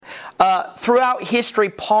Throughout history,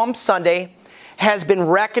 Palm Sunday has been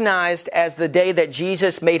recognized as the day that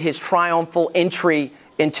Jesus made his triumphal entry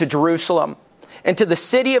into Jerusalem, into the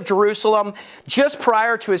city of Jerusalem, just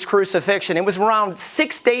prior to his crucifixion. It was around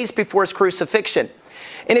 6 days before his crucifixion.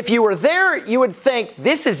 And if you were there, you would think,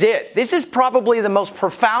 this is it. This is probably the most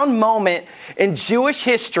profound moment in Jewish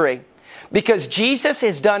history, because Jesus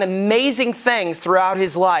has done amazing things throughout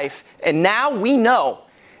his life. And now we know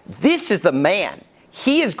this is the man.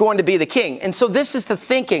 He is going to be the king. And so this is the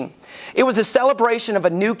thinking. It was a celebration of a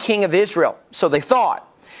new king of Israel, so they thought.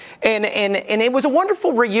 And it was a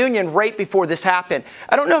wonderful reunion right before this happened.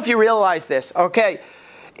 I don't know if you realize this. Okay,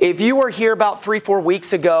 if you were here about 3-4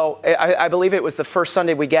 weeks ago, I believe it was the first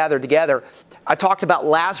Sunday we gathered together, I talked about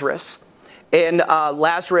Lazarus and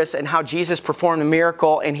how Jesus performed a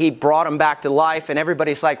miracle and he brought him back to life. And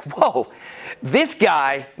everybody's like, whoa, this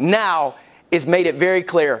guy now has made it very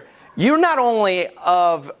clear. You're not only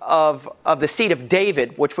of the seed of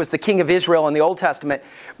David, which was the king of Israel in the Old Testament,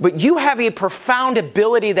 but you have a profound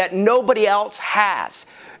ability that nobody else has.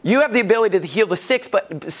 You have the ability to heal the sick,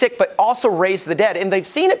 but also raise the dead. And they've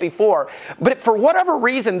seen it before. But for whatever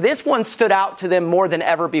reason, this one stood out to them more than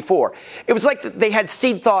ever before. It was like they had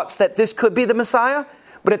seed thoughts that this could be the Messiah.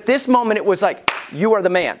 But at this moment, it was like, you are the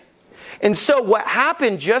man. And so what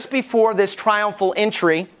happened just before this triumphal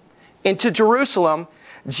entry into Jerusalem,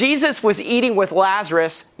 Jesus was eating with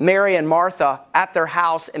Lazarus, Mary, and Martha at their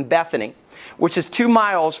house in Bethany, which is 2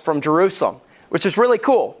 miles from Jerusalem, which is really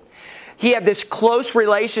cool. He had this close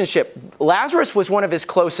relationship. Lazarus was one of his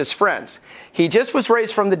closest friends. He just was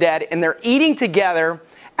raised from the dead, and they're eating together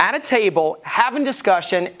at a table, having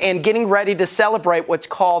discussion, and getting ready to celebrate what's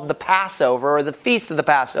called the Passover, or the Feast of the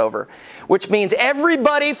Passover, which means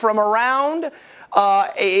everybody from around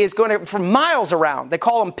is going to, from miles around, they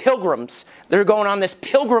call them pilgrims. They're going on this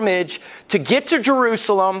pilgrimage to get to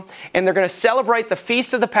Jerusalem, and they're going to celebrate the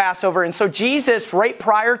Feast of the Passover. And so Jesus, right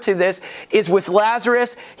prior to this, is with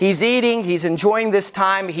Lazarus. He's eating. He's enjoying this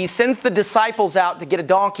time. He sends the disciples out to get a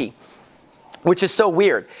donkey, which is so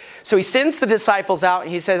weird. So he sends the disciples out,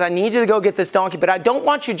 and he says, I need you to go get this donkey, but I don't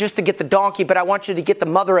want you just to get the donkey, but I want you to get the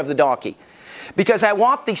mother of the donkey. Because I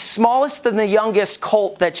want the smallest and the youngest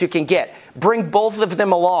colt that you can get. Bring both of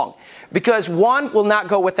them along. Because one will not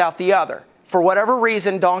go without the other. For whatever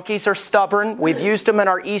reason, donkeys are stubborn. We've used them in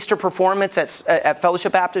our Easter performance at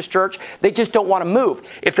Fellowship Baptist Church. They just don't want to move.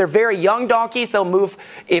 If they're very young donkeys, they'll move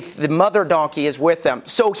if the mother donkey is with them.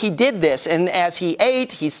 So he did this. And as he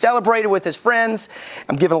ate, he celebrated with his friends.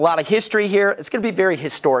 I'm giving a lot of history here. It's going to be very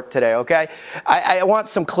historic today, okay? I want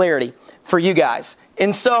some clarity for you guys.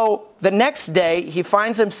 And so the next day, he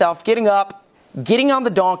finds himself getting up, getting on the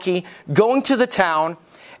donkey, going to the town.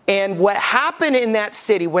 And what happened in that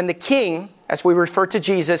city when the king, as we refer to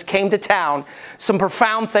Jesus, came to town, some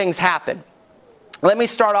profound things happened. Let me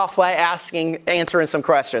start off by answering some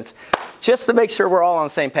questions, just to make sure we're all on the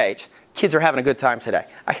same page. Kids are having a good time today.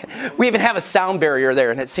 We even have a sound barrier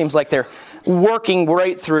there, and it seems like they're working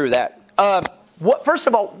right through that. First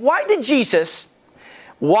of all, why did Jesus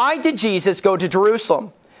go to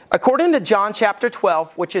Jerusalem? According to John chapter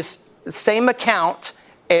 12, which is the same account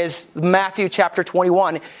as Matthew chapter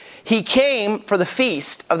 21, he came for the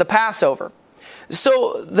feast of the Passover.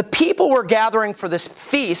 So the people were gathering for this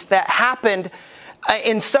feast that happened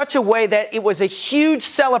in such a way that it was a huge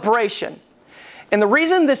celebration. And the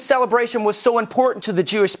reason this celebration was so important to the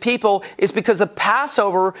Jewish people is because the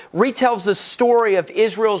Passover retells the story of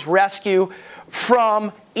Israel's rescue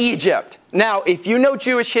from Egypt. Now, if you know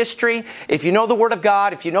Jewish history, if you know the Word of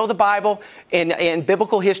God, if you know the Bible and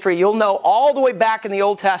biblical history, you'll know all the way back in the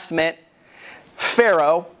Old Testament,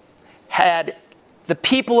 Pharaoh had the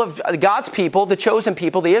people of God's people, the chosen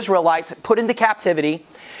people, the Israelites, put into captivity.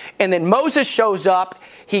 And then Moses shows up.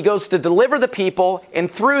 He goes to deliver the people. And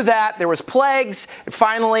through that, there was plagues. And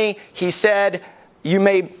finally, he said, you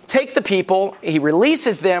may take the people. He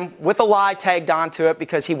releases them with a lie tagged onto it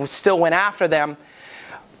because he still went after them.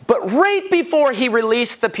 But right before he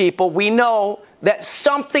released the people, we know that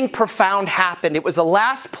something profound happened. It was the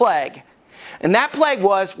last plague. And that plague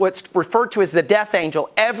was what's referred to as the death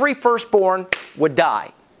angel. Every firstborn would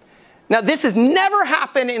die. Now, this has never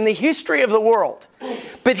happened in the history of the world.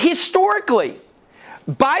 But historically,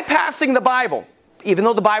 bypassing the Bible, even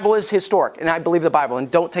though the Bible is historic, and I believe the Bible,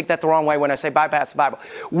 and don't take that the wrong way when I say bypass the Bible,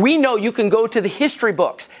 we know you can go to the history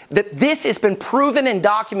books that this has been proven and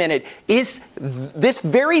documented. This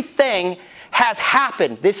very thing has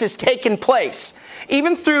happened. This has taken place.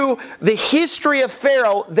 Even through the history of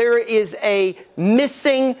Pharaoh, there is a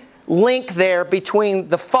missing link there between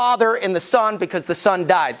the father and the son because the son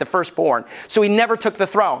died, the firstborn. So he never took the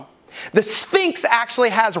throne. The Sphinx actually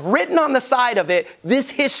has written on the side of it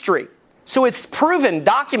this history. So it's proven,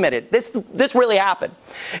 documented. This really happened.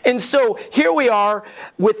 And so here we are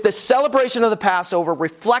with the celebration of the Passover,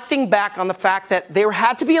 reflecting back on the fact that there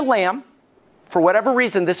had to be a lamb. For whatever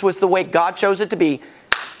reason, this was the way God chose it to be.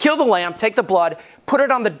 Kill the lamb, take the blood, put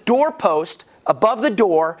it on the doorpost above the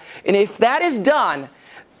door. And if that is done,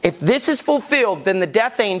 if this is fulfilled, then the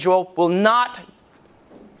death angel will not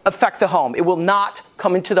affect the home. It will not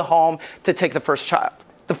come into the home to take the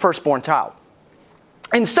firstborn child.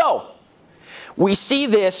 And so, we see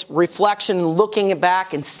this reflection looking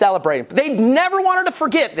back and celebrating. They never wanted to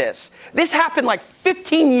forget this. This happened like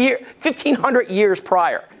 1,500 years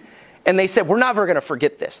prior. And they said, we're never going to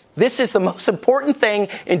forget this. This is the most important thing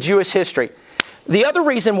in Jewish history. The other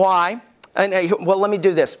reason why, well, let me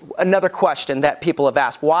do this. Another question that people have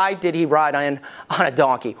asked. Why did he ride on a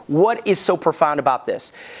donkey? What is so profound about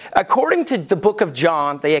this? According to the book of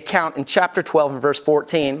John, the account in chapter 12 and verse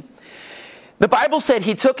 14, the Bible said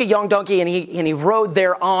he took a young donkey and he rode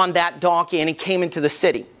there on that donkey and he came into the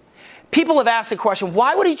city. People have asked the question,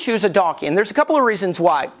 why would he choose a donkey? And there's a couple of reasons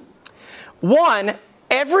why. One,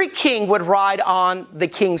 every king would ride on the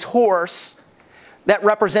king's horse that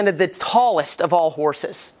represented the tallest of all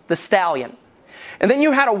horses, the stallion. And then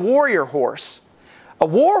you had a warrior horse. A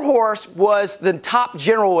war horse was the top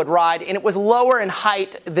general would ride, and it was lower in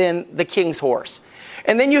height than the king's horse.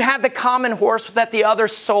 And then you had the common horse that the other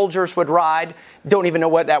soldiers would ride. Don't even know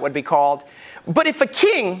what that would be called. But if a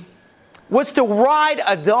king was to ride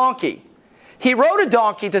a donkey, he rode a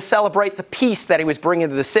donkey to celebrate the peace that he was bringing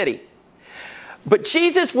to the city. But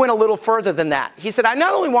Jesus went a little further than that. He said, I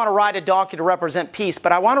not only want to ride a donkey to represent peace,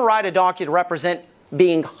 but I want to ride a donkey to represent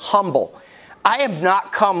being humble. I have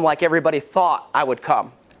not come like everybody thought I would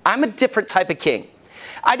come. I'm a different type of king.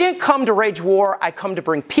 I didn't come to wage war. I come to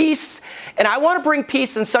bring peace. And I want to bring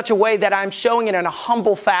peace in such a way that I'm showing it in a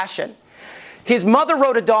humble fashion. His mother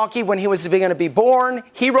rode a donkey when he was going to be born.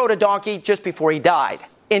 He rode a donkey just before he died.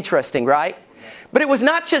 Interesting, right? But it was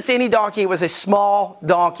not just any donkey. It was a small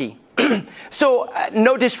donkey. So,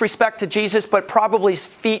 no disrespect to Jesus, but probably his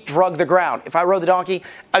feet drug the ground. If I rode the donkey,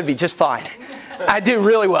 I'd be just fine. I'd do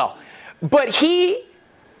really well. But he,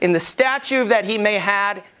 in the statue that he may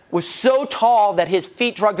had, was so tall that his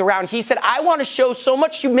feet drug the ground. He said, I want to show so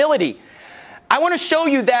much humility. I want to show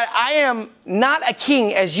you that I am not a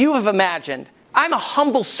king as you have imagined. I'm a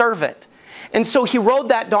humble servant. And so he rode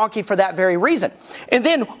that donkey for that very reason. And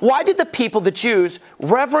then, why did the people, the Jews,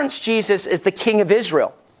 reverence Jesus as the King of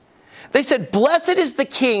Israel? They said, blessed is the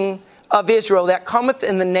King of Israel that cometh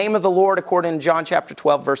in the name of the Lord, according to John chapter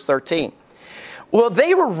 12, verse 13. Well,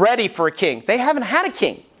 they were ready for a king. They haven't had a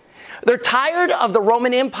king. They're tired of the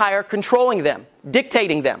Roman Empire controlling them,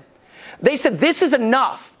 dictating them. They said, this is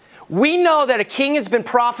enough. We know that a king has been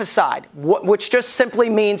prophesied, which just simply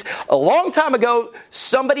means a long time ago,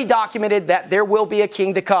 somebody documented that there will be a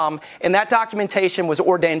king to come, and that documentation was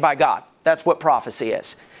ordained by God. That's what prophecy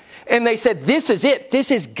is. And they said, this is it. This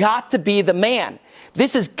has got to be the man.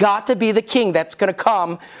 This has got to be the king that's going to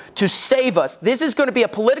come to save us. This is going to be a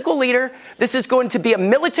political leader. This is going to be a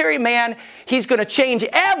military man. He's going to change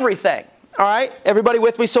everything. All right? Everybody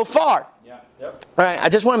with me so far? Yeah. Yep. All right. I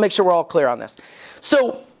just want to make sure we're all clear on this.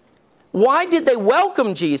 So, why did they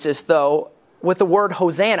welcome Jesus, though, with the word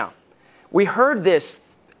Hosanna? We heard this.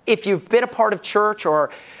 If you've been a part of church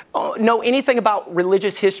or know anything about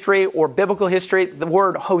religious history or biblical history, the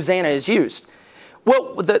word Hosanna is used.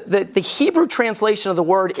 Well, the Hebrew translation of the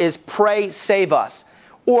word is pray, save us,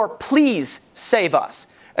 or please save us.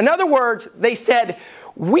 In other words, they said,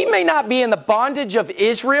 we may not be in the bondage of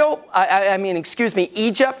Egypt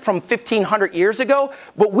from 1,500 years ago,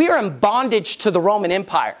 but we are in bondage to the Roman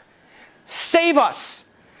Empire. Save us.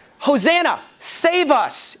 Hosanna, save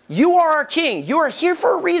us. You are our king. You are here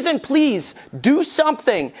for a reason. Please do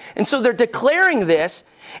something. And so they're declaring this.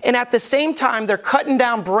 And at the same time, they're cutting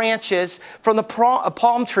down branches from the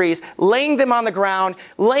palm trees, laying them on the ground,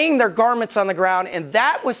 laying their garments on the ground. And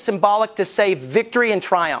that was symbolic to say victory and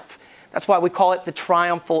triumph. That's why we call it the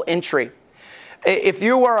triumphal entry. If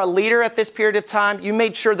you were a leader at this period of time, you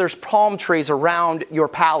made sure there's palm trees around your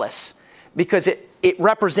palace because it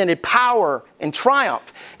represented power and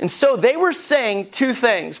triumph. And so they were saying two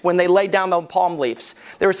things when they laid down the palm leaves.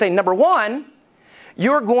 They were saying, number one,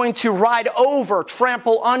 you're going to ride over,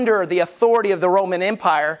 trample under the authority of the Roman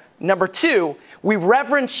Empire. Number two, we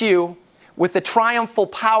reverence you with the triumphal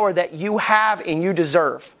power that you have and you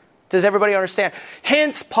deserve. Does everybody understand?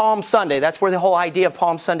 Hence Palm Sunday. That's where the whole idea of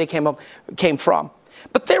Palm Sunday came from.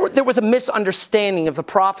 But there was a misunderstanding of the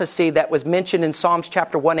prophecy that was mentioned in Psalms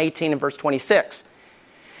chapter 118 and verse 26.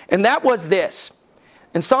 And that was this.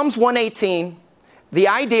 In Psalms 118, the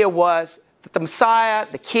idea was that the Messiah,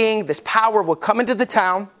 the king, this power will come into the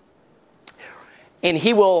town, and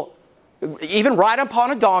he will even ride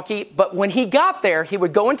upon a donkey, but when he got there, he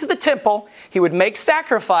would go into the temple, he would make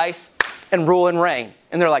sacrifice, and rule and reign.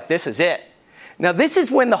 And they're like, this is it. Now, this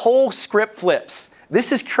is when the whole script flips.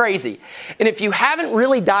 This is crazy. And if you haven't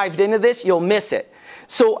really dived into this, you'll miss it.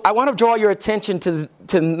 So I want to draw your attention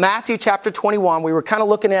to Matthew chapter 21. We were kind of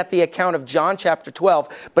looking at the account of John chapter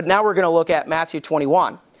 12, but now we're going to look at Matthew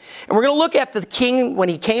 21. And we're going to look at the king when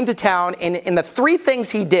he came to town and the three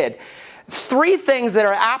things he did. Three things that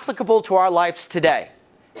are applicable to our lives today.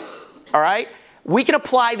 All right? We can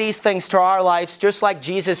apply these things to our lives just like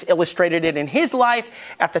Jesus illustrated it in his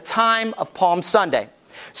life at the time of Palm Sunday.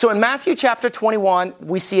 So in Matthew chapter 21,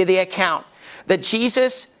 we see the account that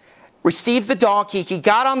Jesus received the donkey. He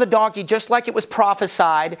got on the donkey just like it was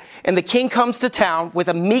prophesied, and the king comes to town with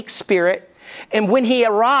a meek spirit. And when he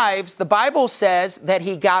arrives, the Bible says that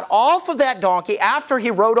he got off of that donkey after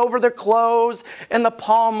he rode over their clothes and the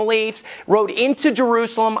palm leaves, rode into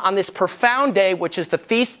Jerusalem on this profound day, which is the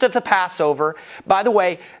feast of the Passover. By the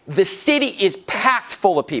way, the city is packed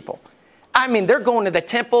full of people. I mean, they're going to the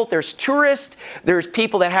temple. There's tourists. There's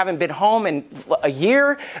people that haven't been home in a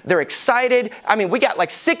year. They're excited. I mean, we got like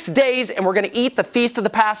 6 days and we're going to eat the feast of the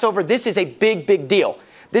Passover. This is a big, big deal.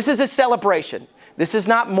 This is a celebration. This is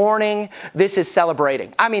not mourning. This is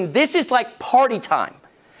celebrating. I mean, this is like party time.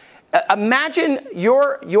 Imagine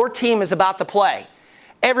your team is about to play.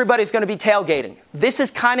 Everybody's going to be tailgating. This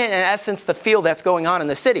is kind of, in essence, the feel that's going on in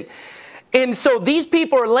the city. And so these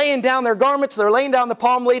people are laying down their garments, they're laying down the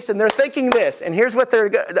palm leaves, and they're thinking this. And here's what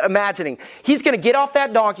they're imagining. He's going to get off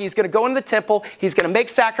that donkey, he's going to go into the temple, he's going to make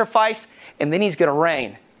sacrifice, and then he's going to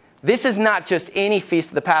reign. This is not just any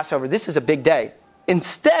feast of the Passover. This is a big day.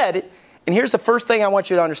 Instead, and here's the first thing I want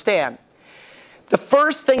you to understand. The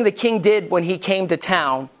first thing the king did when he came to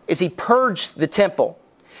town is he purged the temple.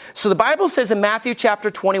 So the Bible says in Matthew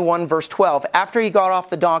chapter 21, verse 12, after he got off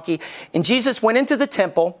the donkey, and Jesus went into the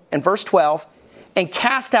temple, in verse 12, and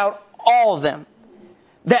cast out all of them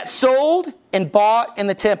that sold and bought in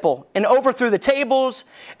the temple, and overthrew the tables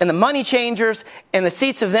and the money changers and the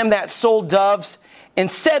seats of them that sold doves,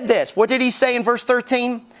 and said this. What did he say in verse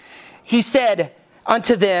 13? He said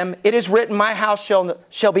unto them, it is written, my house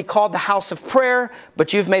shall be called the house of prayer,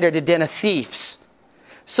 but you've made it a den of thieves.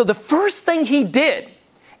 So the first thing he did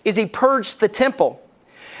is he purged the temple.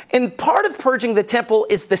 And part of purging the temple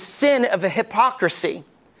is the sin of a hypocrisy.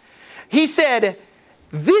 He said,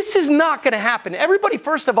 this is not going to happen. Everybody,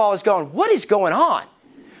 first of all, is going, what is going on?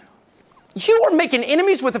 You are making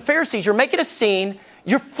enemies with the Pharisees. You're making a scene.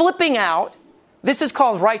 You're flipping out. This is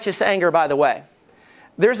called righteous anger, by the way.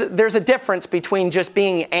 There's a difference between just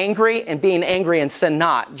being angry and sin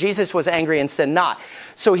not. Jesus was angry and sin not.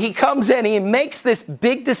 So he comes in, he makes this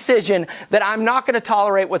big decision that I'm not going to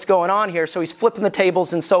tolerate what's going on here. So he's flipping the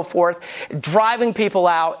tables and so forth, driving people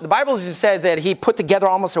out. The Bible said that he put together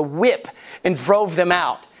almost a whip and drove them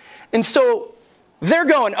out. And so they're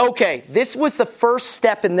going, okay, this was the first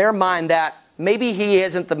step in their mind that maybe he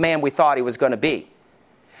isn't the man we thought he was going to be.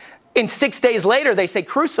 And 6 days later, they say,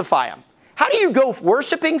 crucify him. How do you go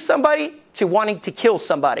worshiping somebody to wanting to kill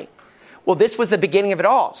somebody? Well, this was the beginning of it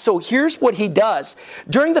all. So here's what he does.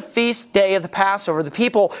 During the feast day of the Passover, the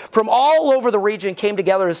people from all over the region came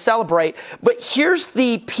together to celebrate. But here's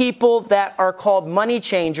the people that are called money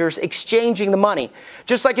changers exchanging the money.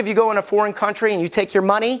 Just like if you go in a foreign country and you take your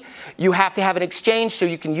money, you have to have an exchange so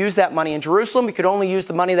you can use that money in Jerusalem. You could only use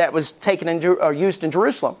the money that was taken or used in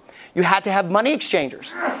Jerusalem. You had to have money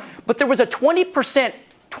exchangers. But there was a 20%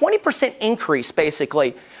 increase,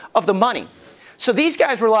 basically, of the money. So these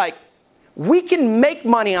guys were like, we can make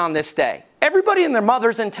money on this day. Everybody and their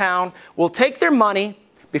mothers in town will take their money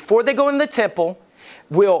before they go into the temple.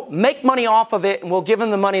 We'll make money off of it, and we'll give them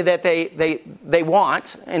the money that they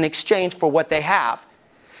want in exchange for what they have.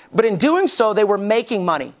 But in doing so, they were making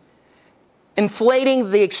money, inflating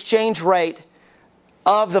the exchange rate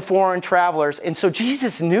of the foreign travelers. And so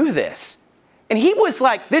Jesus knew this. And he was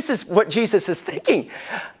like, this is what Jesus is thinking.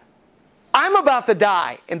 I'm about to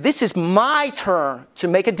die, and this is my turn to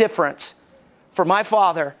make a difference for my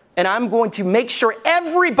Father, and I'm going to make sure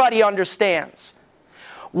everybody understands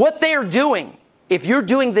what they are doing. If you're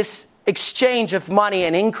doing this exchange of money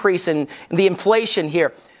and increase in the inflation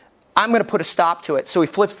here, I'm going to put a stop to it. So he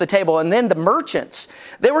flips the table. And then the merchants,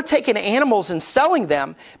 they were taking animals and selling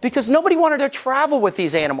them because nobody wanted to travel with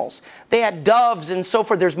these animals. They had doves and so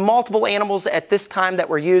forth. There's multiple animals at this time that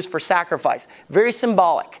were used for sacrifice. Very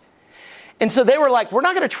symbolic. And so they were like, we're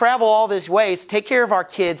not going to travel all this ways, take care of our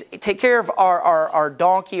kids, take care of our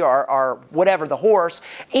donkey, our whatever, the horse,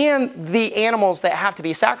 and the animals that have to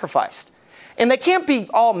be sacrificed. And they can't be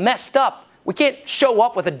all messed up. We can't show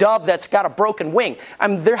up with a dove that's got a broken wing.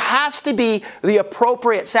 There has to be the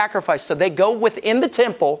appropriate sacrifice. So they go within the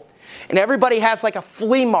temple, and everybody has like a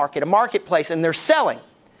flea market, a marketplace, and they're selling.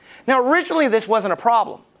 Now, originally, this wasn't a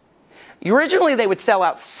problem. Originally, they would sell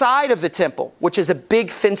outside of the temple, which is a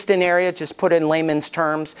big fenced-in area, just put in layman's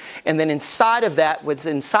terms. And then inside of that,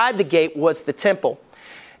 inside the gate, was the temple.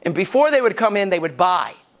 And before they would come in, they would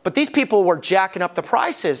buy. But these people were jacking up the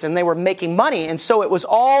prices, and they were making money. And so it was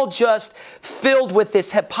all just filled with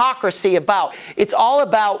this hypocrisy it's all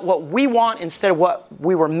about what we want instead of what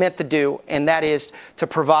we were meant to do, and that is to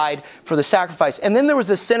provide for the sacrifice. And then there was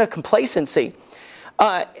this sin of complacency.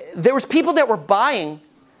 There was people that were buying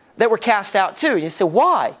that were cast out too. You say,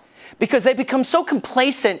 why? Because they become so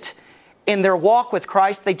complacent in their walk with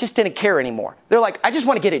Christ, they just didn't care anymore. They're like, I just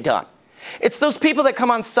want to get it done. It's those people that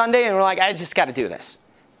come on Sunday and are like, I just got to do this.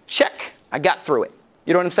 Check, I got through it.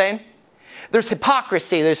 You know what I'm saying? There's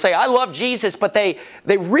hypocrisy. They say, I love Jesus, but they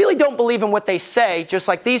really don't believe in what they say, just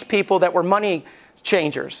like these people that were money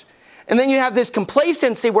changers. And then you have this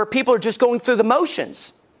complacency where people are just going through the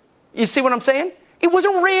motions. You see what I'm saying? It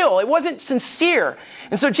wasn't real. It wasn't sincere.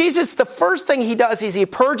 And so Jesus, the first thing he does is he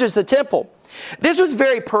purges the temple. This was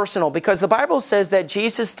very personal because the Bible says that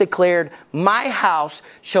Jesus declared, my house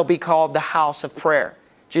shall be called the house of prayer.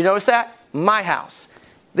 Do you notice that? My house.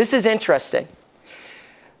 This is interesting.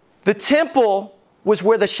 The temple was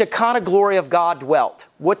where the Shekinah glory of God dwelt.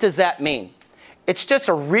 What does that mean? It's just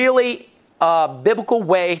a really biblical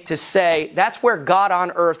way to say that's where God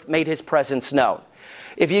on earth made his presence known.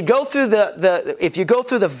 If you go through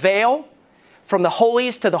the veil from the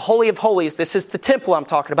holies to the Holy of Holies, this is the temple I'm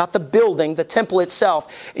talking about, the building, the temple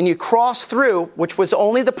itself, and you cross through, which was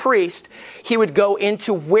only the priest, he would go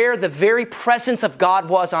into where the very presence of God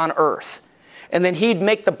was on earth. And then he'd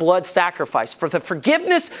make the blood sacrifice for the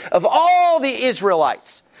forgiveness of all the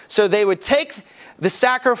Israelites. So they would take the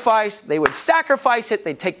sacrifice, they would sacrifice it,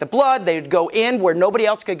 they'd take the blood, they would go in where nobody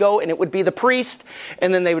else could go, and it would be the priest,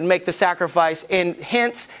 and then they would make the sacrifice. And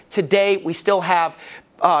hence, today, we still have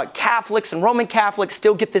Catholics and Roman Catholics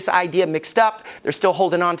still get this idea mixed up. They're still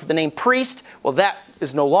holding on to the name priest. Well, that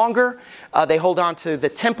is no longer. They hold on to the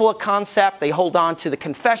temple concept. They hold on to the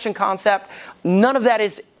confession concept. None of that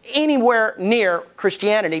is anywhere near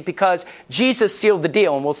Christianity because Jesus sealed the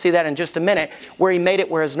deal, and we'll see that in just a minute, where he made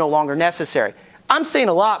it where it's no longer necessary. I'm saying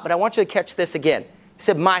a lot, but I want you to catch this again. He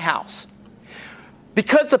said, my house.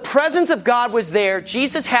 Because the presence of God was there,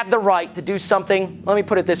 Jesus had the right to do something. Let me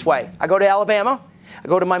put it this way. I go to Alabama. I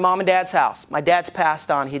go to my mom and dad's house. My dad's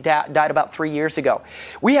passed on. He died about 3 years ago.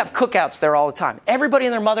 We have cookouts there all the time. Everybody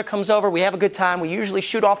and their mother comes over. We have a good time. We usually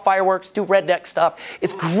shoot off fireworks, do redneck stuff.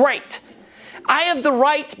 It's great. I have the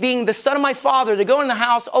right, being the son of my father, to go in the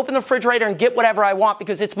house, open the refrigerator, and get whatever I want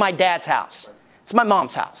because it's my dad's house. It's my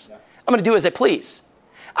mom's house. I'm going to do as I please.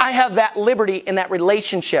 I have that liberty in that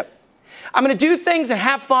relationship. I'm going to do things and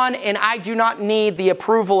have fun, and I do not need the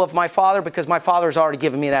approval of my father because my father's already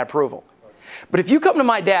given me that approval. But if you come to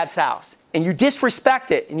my dad's house and you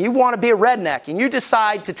disrespect it and you want to be a redneck and you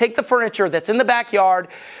decide to take the furniture that's in the backyard,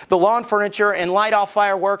 the lawn furniture, and light off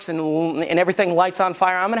fireworks and everything lights on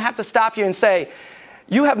fire, I'm going to have to stop you and say,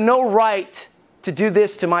 you have no right to do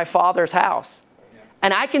this to my father's house.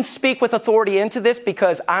 And I can speak with authority into this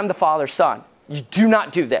because I'm the father's son. You do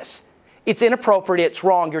not do this. It's inappropriate. It's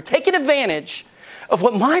wrong. You're taking advantage of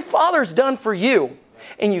what my father's done for you.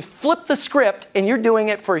 And you flip the script and you're doing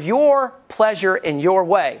it for your pleasure and your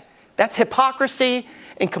way. That's hypocrisy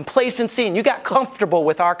and complacency. And you got comfortable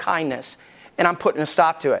with our kindness. And I'm putting a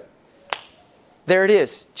stop to it. There it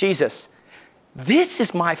is. Jesus. This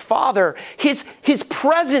is my Father. His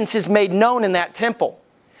presence is made known in that temple.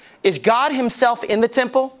 Is God himself in the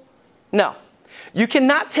temple? No. You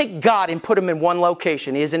cannot take God and put him in one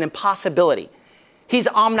location. It is an impossibility. He's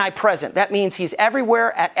omnipresent. That means he's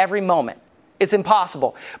everywhere at every moment. It's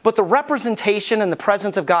impossible. But the representation and the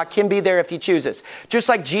presence of God can be there if he chooses. Just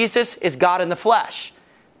like Jesus is God in the flesh.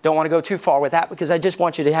 Don't want to go too far with that because I just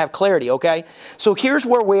want you to have clarity, okay? So here's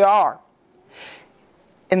where we are.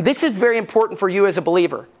 And this is very important for you as a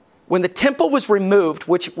believer. When the temple was removed,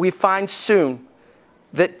 which we find soon,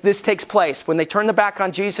 that this takes place when they turn their back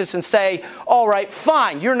on Jesus and say, all right,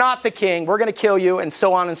 fine, you're not the king, we're going to kill you, and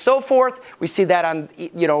so on and so forth. We see that on,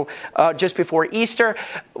 just before Easter.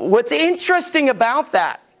 What's interesting about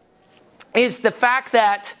that is the fact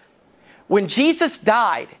that when Jesus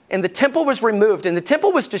died and the temple was removed and the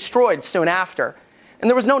temple was destroyed soon after, And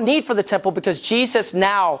there was no need for the temple because Jesus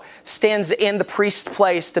now stands in the priest's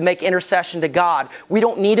place to make intercession to God. We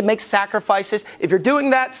don't need to make sacrifices. If you're doing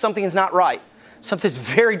that, something is not right. Something's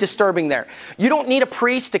very disturbing there. You don't need a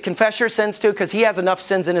priest to confess your sins to because he has enough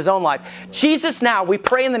sins in his own life. Jesus now, we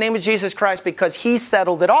pray in the name of Jesus Christ because he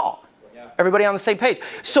settled it all. Everybody on the same page.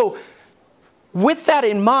 So with that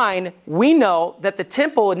in mind, we know that the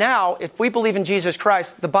temple now, if we believe in Jesus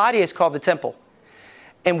Christ, the body is called the temple.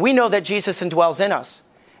 And we know that Jesus indwells in us.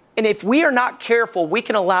 And if we are not careful, we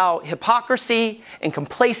can allow hypocrisy and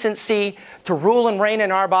complacency to rule and reign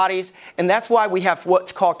in our bodies. And that's why we have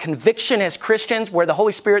what's called conviction as Christians, where the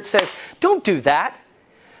Holy Spirit says, don't do that.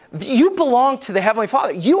 You belong to the Heavenly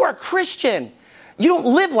Father. You are a Christian. You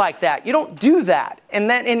don't live like that. You don't do that.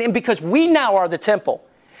 And because we now are the temple.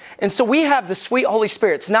 And so we have the sweet Holy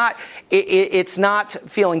Spirit. It's not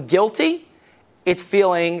feeling guilty. It's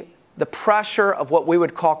feeling the pressure of what we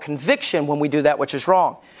would call conviction when we do that which is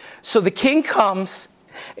wrong. So the king comes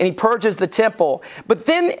and he purges the temple. But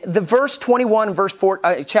then the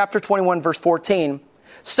chapter 21, verse 14,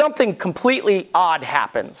 something completely odd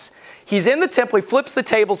happens. He's in the temple, he flips the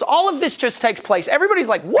tables. All of this just takes place. Everybody's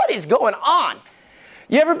like, what is going on?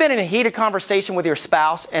 You ever been in a heated conversation with your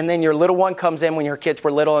spouse and then your little one comes in when your kids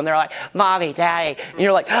were little and they're like, Mommy, Daddy. And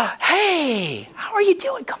you're like, oh, hey, how are you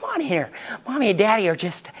doing? Come on here. Mommy and Daddy are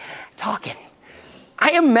just talking.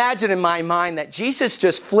 I imagine in my mind that Jesus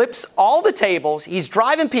just flips all the tables. He's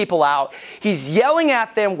driving people out. He's yelling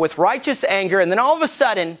at them with righteous anger. And then all of a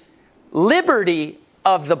sudden, liberty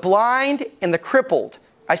of the blind and the crippled.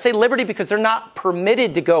 I say liberty because they're not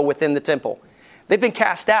permitted to go within the temple. They've been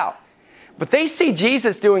cast out. But they see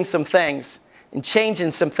Jesus doing some things and changing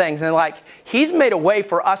some things. And they're like, he's made a way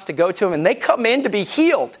for us to go to him. And they come in to be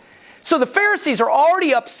healed. So the Pharisees are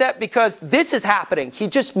already upset because this is happening. He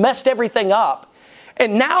just messed everything up.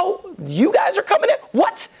 And now you guys are coming in?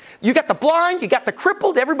 What? You got the blind, you got the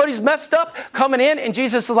crippled, everybody's messed up coming in. And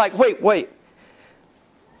Jesus is like, wait.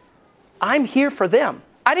 I'm here for them.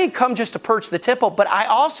 I didn't come just to purge the temple, but I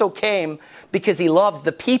also came because he loved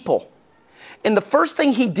the people. And the first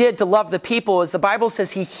thing he did to love the people is the Bible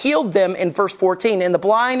says he healed them in verse 14. And the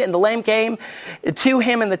blind and the lame came to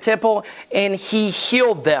him in the temple and he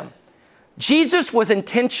healed them. Jesus was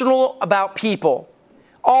intentional about people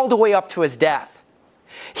all the way up to his death.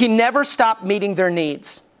 He never stopped meeting their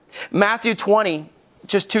needs. Matthew 20,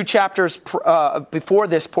 just 2 chapters before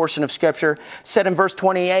this portion of Scripture, said in verse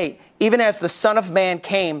 28, even as the Son of Man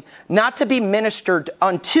came, not to be ministered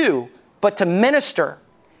unto, but to minister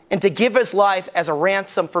and to give his life as a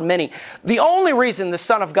ransom for many. The only reason the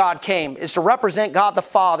Son of God came is to represent God the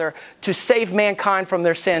Father, to save mankind from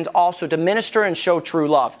their sins, also to minister and show true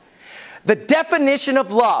love. The definition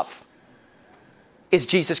of love is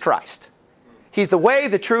Jesus Christ. He's the way,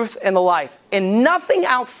 the truth, and the life. And nothing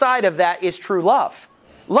outside of that is true love.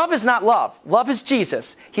 Love is not love. Love is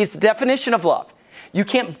Jesus. He's the definition of love. You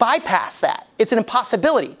can't bypass that. It's an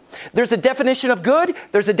impossibility. There's a definition of good.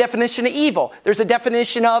 There's a definition of evil. There's a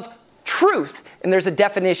definition of truth. And there's a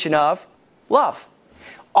definition of love.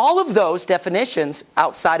 All of those definitions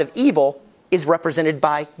outside of evil is represented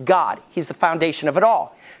by God. He's the foundation of it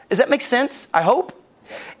all. Does that make sense? I hope.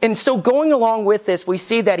 And so going along with this, we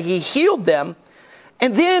see that he healed them.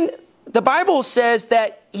 And then the Bible says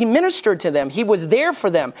that he ministered to them. He was there for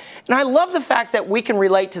them. And I love the fact that we can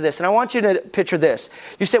relate to this. And I want you to picture this.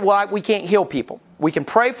 You say, well, we can't heal people. We can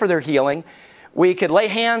pray for their healing. We could lay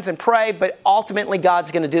hands and pray, but ultimately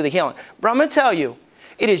God's going to do the healing. But I'm going to tell you,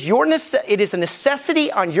 it is a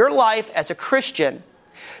necessity on your life as a Christian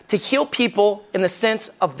to heal people in the sense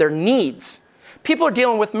of their needs. People are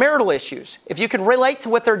dealing with marital issues. If you can relate to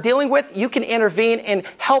what they're dealing with, you can intervene and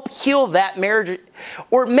help heal that marriage.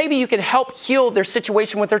 Or maybe you can help heal their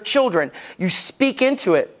situation with their children. You speak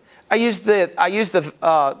into it. I used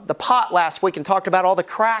the pot last week and talked about all the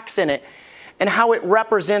cracks in it and how it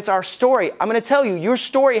represents our story. I'm going to tell you, your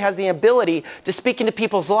story has the ability to speak into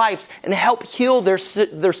people's lives and help heal their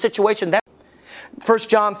situation. 1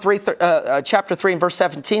 John chapter 3 and verse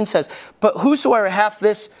 17 says, but whosoever hath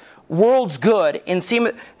this world's good, and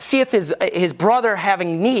seeth his brother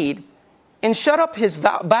having need, and shut up his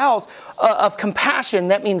bowels of compassion,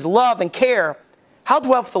 that means love and care, how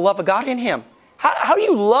dwelleth the love of God in him? How do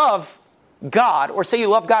you love God, or say you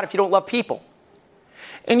love God if you don't love people?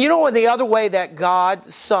 And you know the other way that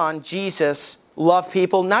God's Son, Jesus, loved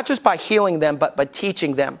people, not just by healing them, but by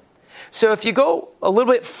teaching them. So if you go a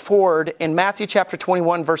little bit forward in Matthew chapter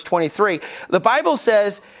 21, verse 23, the Bible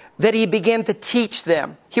says that he began to teach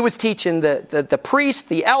them. He was teaching the priests,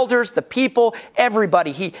 the elders, the people,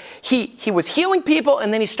 everybody. He was healing people,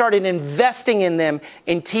 and then he started investing in them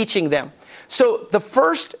and teaching them. So the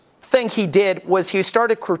first thing he did was he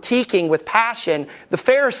started critiquing with passion the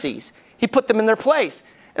Pharisees. He put them in their place.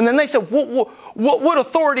 And then they said, what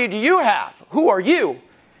authority do you have? Who are you?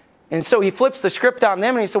 And so he flips the script on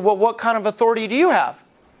them and he said, well, what kind of authority do you have?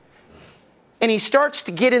 And he starts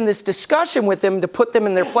to get in this discussion with them to put them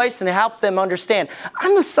in their place and to help them understand,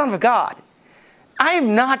 I'm the Son of God. I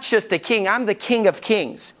am not just a king. I'm the King of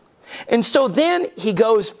Kings. And so then he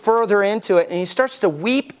goes further into it and he starts to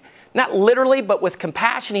weep, not literally, but with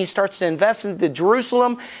compassion. He starts to invest into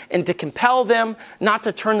Jerusalem and to compel them not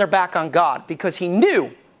to turn their back on God, because he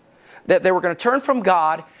knew that they were going to turn from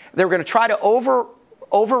God. They were going to try to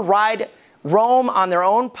override Rome on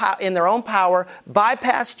in their own power,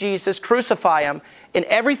 bypass Jesus, crucify him, and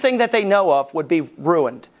everything that they know of would be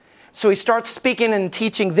ruined. So he starts speaking and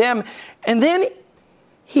teaching them. And then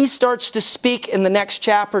he starts to speak in the next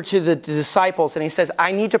chapter to the disciples. And he says,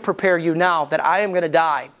 I need to prepare you now that I am going to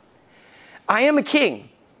die. I am a king,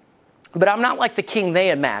 but I'm not like the king they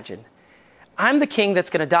imagine. I'm the king that's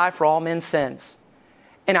going to die for all men's sins.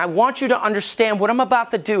 And I want you to understand what I'm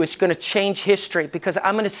about to do is going to change history, because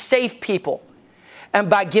I'm going to save people, and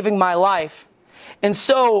by giving my life. And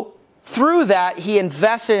so through that, he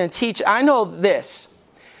invested in teach. I know this.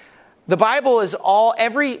 The Bible is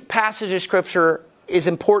every passage of Scripture is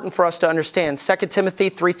important for us to understand. 2 Timothy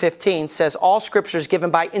 3:15 says, all Scripture is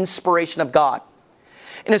given by inspiration of God,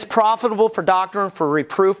 and is profitable for doctrine, for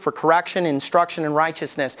reproof, for correction, instruction in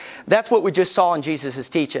righteousness. That's what we just saw in Jesus'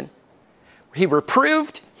 teaching. He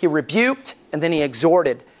reproved, he rebuked, and then he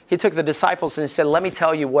exhorted. He took the disciples and he said, let me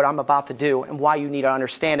tell you what I'm about to do and why you need to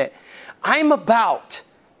understand it. I'm about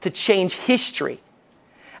to change history.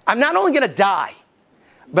 I'm not only going to die,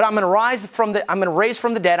 but I'm going to raise from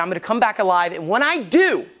the dead. I'm going to come back alive. And when I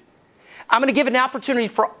do, I'm going to give an opportunity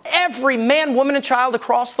for every man, woman, and child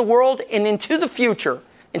across the world and into the future,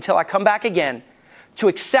 until I come back again, to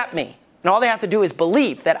accept me. And all they have to do is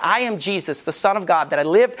believe that I am Jesus, the Son of God, that I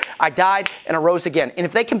lived, I died, and I rose again. And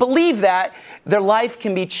if they can believe that, their life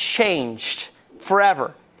can be changed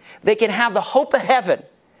forever. They can have the hope of heaven.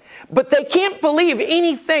 But they can't believe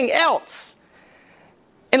anything else.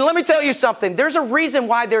 And let me tell you something. There's a reason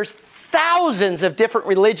why there's thousands of different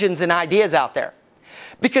religions and ideas out there.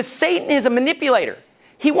 Because Satan is a manipulator.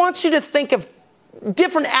 He wants you to think of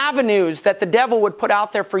different avenues that the devil would put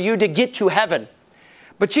out there for you to get to heaven.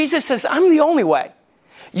 But Jesus says, I'm the only way.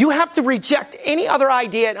 You have to reject any other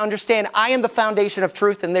idea and understand I am the foundation of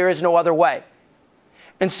truth and there is no other way.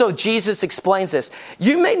 And so Jesus explains this.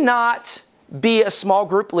 You may not be a small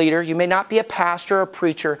group leader. You may not be a pastor or a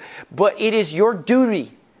preacher, but it is your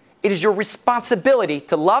duty. It is your responsibility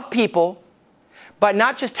to love people by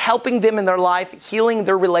not just helping them in their life, healing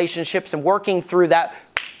their relationships and working through that,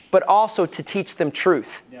 but also to teach them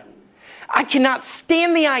truth. Yeah. I cannot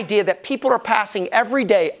stand the idea that people are passing every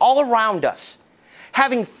day all around us,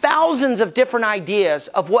 having thousands of different ideas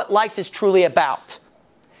of what life is truly about,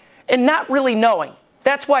 and not really knowing.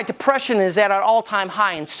 That's why depression is at an all-time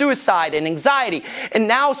high, and suicide and anxiety, and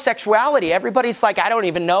now sexuality. Everybody's like, I don't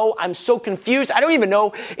even know. I'm so confused. I don't even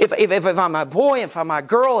know if I'm a boy, if I'm a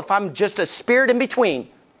girl, if I'm just a spirit in between.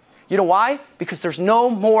 You know why? Because there's no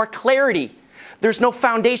more clarity. There's no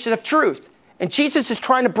foundation of truth. And Jesus is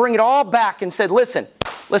trying to bring it all back and said, listen,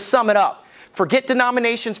 let's sum it up. Forget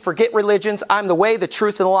denominations, forget religions. I'm the way, the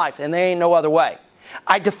truth, and the life, and there ain't no other way.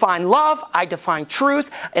 I define love, I define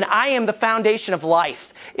truth, and I am the foundation of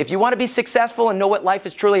life. If you want to be successful and know what life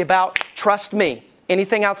is truly about, trust me.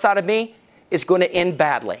 Anything outside of me is going to end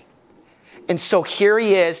badly. And so here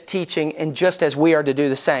he is teaching, and just as we are to do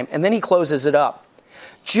the same. And then he closes it up.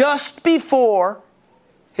 Just before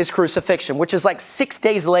his crucifixion, which is like 6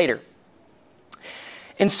 days later.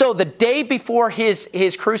 And so the day before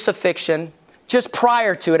his crucifixion, just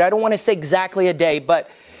prior to it, I don't want to say exactly a day,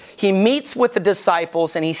 but he meets with the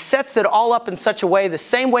disciples and he sets it all up in such a way, the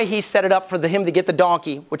same way he set it up for him to get the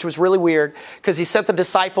donkey, which was really weird, because he sent the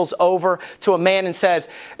disciples over to a man and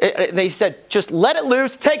they said, just let it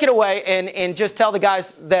loose, take it away, and just tell the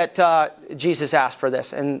guys that Jesus asked for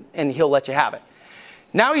this, and he'll let you have it.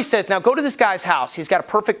 Now he says, now go to this guy's house. He's got a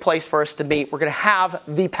perfect place for us to meet. We're going to have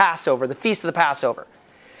the Passover, the Feast of the Passover.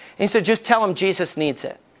 And he said, just tell him Jesus needs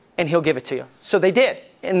it, and he'll give it to you. So they did,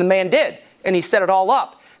 and the man did, and he set it all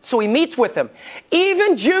up. So he meets with him.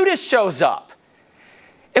 Even Judas shows up.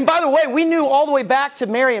 And by the way, we knew all the way back to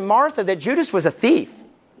Mary and Martha that Judas was a thief.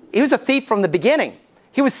 He was a thief from the beginning.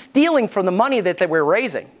 He was stealing from the money that they were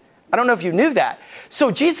raising. I don't know if you knew that.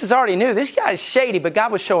 So Jesus already knew this guy is shady, but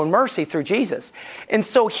God was showing mercy through Jesus. And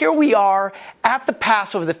so here we are at the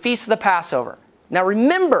Passover, the Feast of the Passover. Now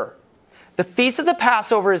remember, the Feast of the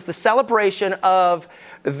Passover is the celebration of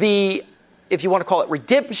the, if you want to call it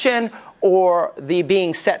redemption, or the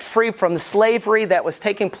being set free from the slavery that was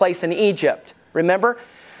taking place in Egypt. Remember?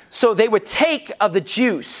 So they would take of the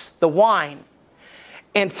juice, the wine,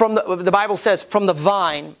 and from the Bible says, from the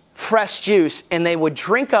vine, fresh juice, and they would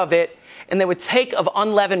drink of it, and they would take of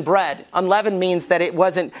unleavened bread. Unleavened means that it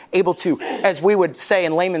wasn't able to, as we would say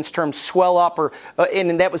in layman's terms, swell up,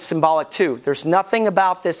 and that was symbolic too. There's nothing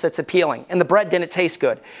about this that's appealing, and the bread didn't taste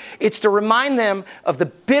good. It's to remind them of the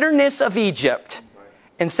bitterness of Egypt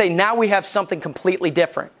and say, now we have something completely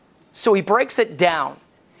different. So he breaks it down,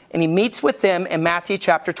 and he meets with them in Matthew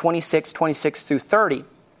chapter 26 through 30.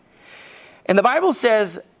 And the Bible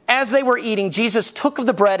says, as they were eating, Jesus took of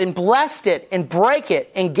the bread and blessed it and brake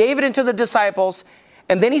it and gave it into the disciples.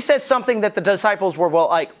 And then he says something that the disciples were, well,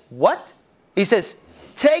 like, what? He says,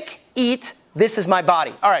 take, eat, this is my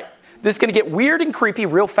body. All right, this is going to get weird and creepy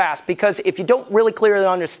real fast, because if you don't really clearly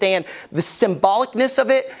understand the symbolicness of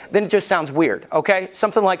it, then it just sounds weird, okay?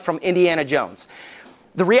 Something like from Indiana Jones.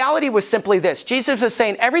 The reality was simply this. Jesus was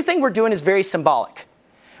saying everything we're doing is very symbolic.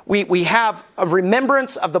 We have a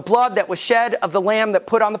remembrance of the blood that was shed of the lamb that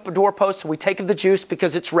put on the doorpost, so we take of the juice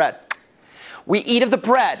because it's red. We eat of the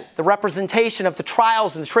bread, the representation of the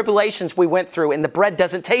trials and the tribulations we went through, and the bread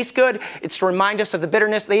doesn't taste good. It's to remind us of the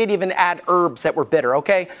bitterness. They'd even add herbs that were bitter,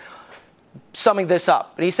 okay? Summing this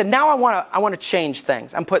up. But he said, now I want to change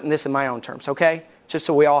things. I'm putting this in my own terms, okay? Just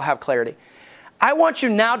so we all have clarity. I want you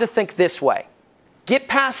now to think this way. Get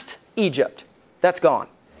past Egypt. That's gone.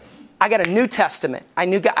 I got a New Testament. I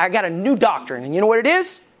got a new doctrine. And you know what it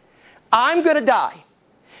is? I'm going to die.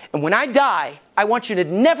 And when I die, I want you to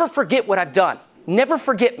never forget what I've done. Never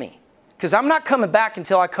forget me. Because I'm not coming back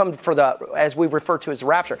until I come for the, as we refer to as the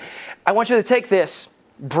rapture. I want you to take this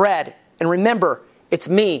bread and remember, it's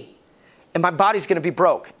me. And my body's going to be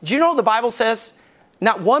broke. Do you know the Bible says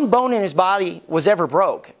not one bone in his body was ever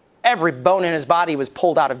broke? Every bone in his body was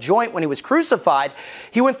pulled out of joint when he was crucified.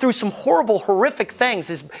 He went through some horrible, horrific things.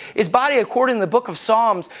 His body, according to the book of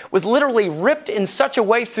Psalms, was literally ripped in such a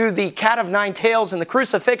way through the cat of nine tails and the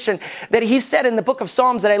crucifixion that he said in the book of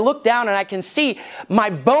Psalms that I look down and I can see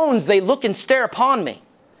my bones, they look and stare upon me.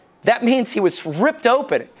 That means he was ripped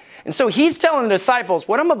open. And so he's telling the disciples,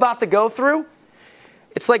 what I'm about to go through,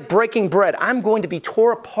 it's like breaking bread. I'm going to be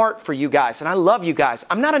tore apart for you guys, and I love you guys.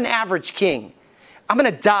 I'm not an average king. I'm going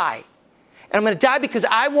to die. And I'm going to die because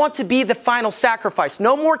I want to be the final sacrifice.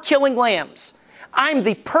 No more killing lambs. I'm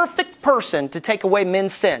the perfect person to take away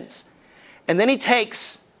men's sins. And then he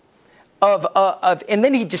takes and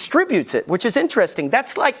then he distributes it, which is interesting.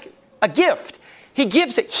 That's like a gift. He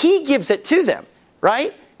gives it to them,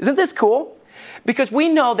 right? Isn't this cool? Because we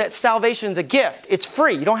know that salvation is a gift. It's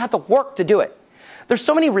free. You don't have to work to do it. There's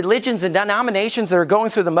so many religions and denominations that are going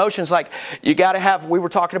through the motions, like you got to have, we were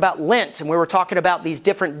talking about Lent, and we were talking about these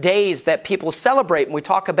different days that people celebrate, and we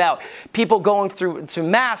talk about people going through to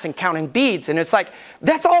Mass and counting beads, and it's like,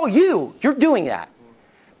 that's all you're doing that.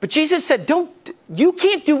 But Jesus said, you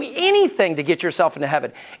can't do anything to get yourself into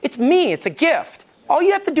heaven. It's me, it's a gift. All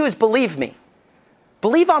you have to do is believe me.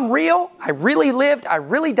 Believe I'm real, I really lived, I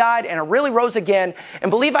really died, and I really rose again, and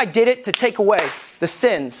believe I did it to take away the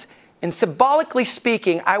sins. And symbolically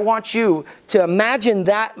speaking, I want you to imagine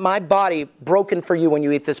that my body broken for you when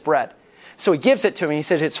you eat this bread. So he gives it to me. He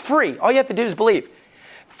said, it's free. All you have to do is believe.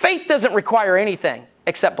 Faith doesn't require anything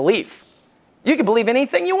except belief. You can believe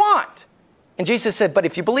anything you want. And Jesus said, but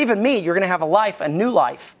if you believe in me, you're going to have a life, a new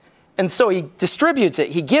life. And so he distributes it.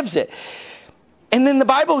 He gives it. And then the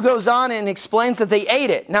Bible goes on and explains that they ate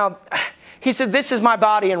it. Now, he said, this is my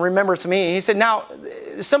body and remember to me. He said, now,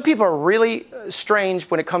 some people are really strange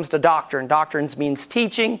when it comes to doctrine. Doctrines means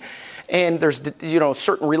teaching. And there's,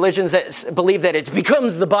 certain religions that believe that it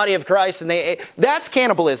becomes the body of Christ. And that's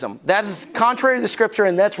cannibalism. That's contrary to the scripture,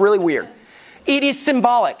 and that's really weird. It is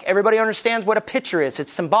symbolic. Everybody understands what a picture is.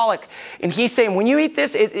 It's symbolic. And he's saying, when you eat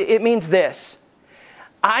this, it means this.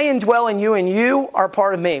 I indwell in you, and you are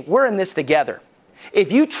part of me. We're in this together.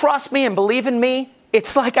 If you trust me and believe in me,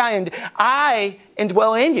 it's like I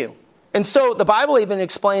indwell in you. And so the Bible even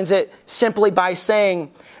explains it simply by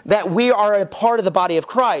saying that we are a part of the body of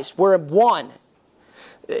Christ. We're one.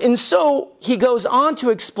 And so he goes on to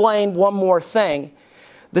explain one more thing.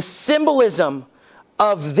 The symbolism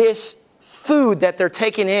of this food that they're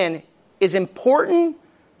taking in is important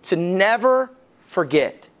to never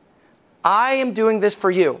forget. I am doing this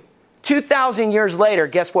for you. 2,000 years later,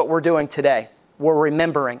 guess what we're doing today? We're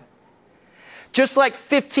remembering. Just like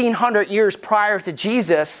 1,500 years prior to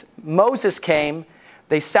Jesus, Moses came,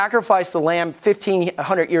 they sacrificed the lamb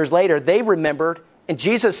 1,500 years later, they remembered, and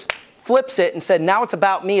Jesus flips it and said, now it's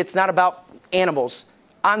about me, it's not about animals.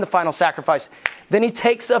 I'm the final sacrifice. Then he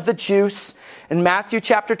takes of the juice in Matthew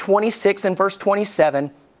chapter 26 and verse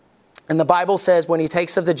 27. And the Bible says when he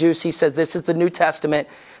takes of the juice, he says, this is the New Testament.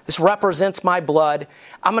 This represents my blood.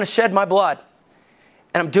 I'm going to shed my blood.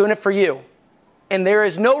 And I'm doing it for you. And there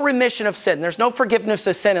is no remission of sin. There's no forgiveness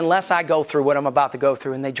of sin unless I go through what I'm about to go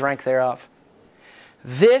through. And they drank thereof.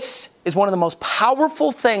 This is one of the most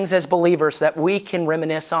powerful things as believers that we can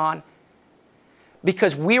reminisce on.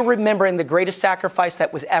 Because we're remembering the greatest sacrifice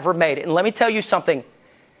that was ever made. And let me tell you something.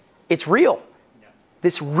 It's real.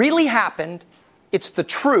 This really happened. It's the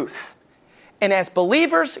truth. And as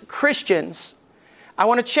believers, Christians, I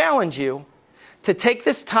want to challenge you to take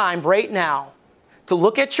this time right now to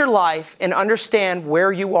look at your life and understand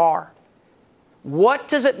where you are. What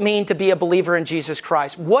does it mean to be a believer in Jesus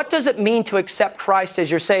Christ? What does it mean to accept Christ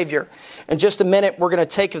as your Savior? In just a minute, we're going to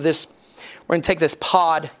take this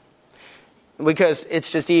pod, because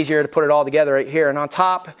it's just easier to put it all together right here. And on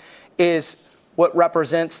top is what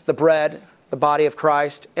represents the bread, the body of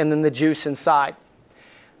Christ, and then the juice inside.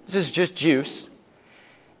 This is just juice.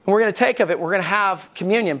 And we're going to take of it, we're going to have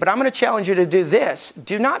communion. But I'm going to challenge you to do this.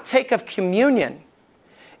 Do not take of communion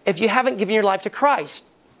if you haven't given your life to Christ.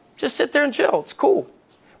 Just sit there and chill. It's cool.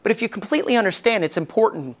 But if you completely understand, it's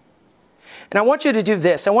important. And I want you to do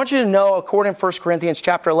this. I want you to know, according to 1 Corinthians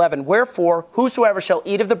chapter 11, wherefore, whosoever shall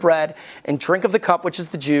eat of the bread and drink of the cup, which is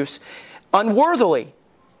the juice, unworthily,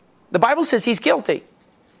 the Bible says he's guilty.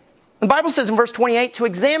 The Bible says in verse 28 to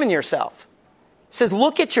examine yourself. It says,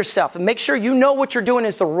 look at yourself and make sure you know what you're doing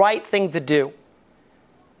is the right thing to do.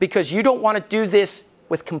 Because you don't want to do this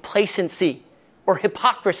with complacency or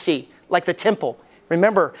hypocrisy like the temple.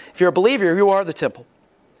 Remember, if you're a believer, you are the temple.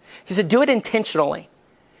 He said, do it intentionally,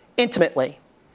 intimately.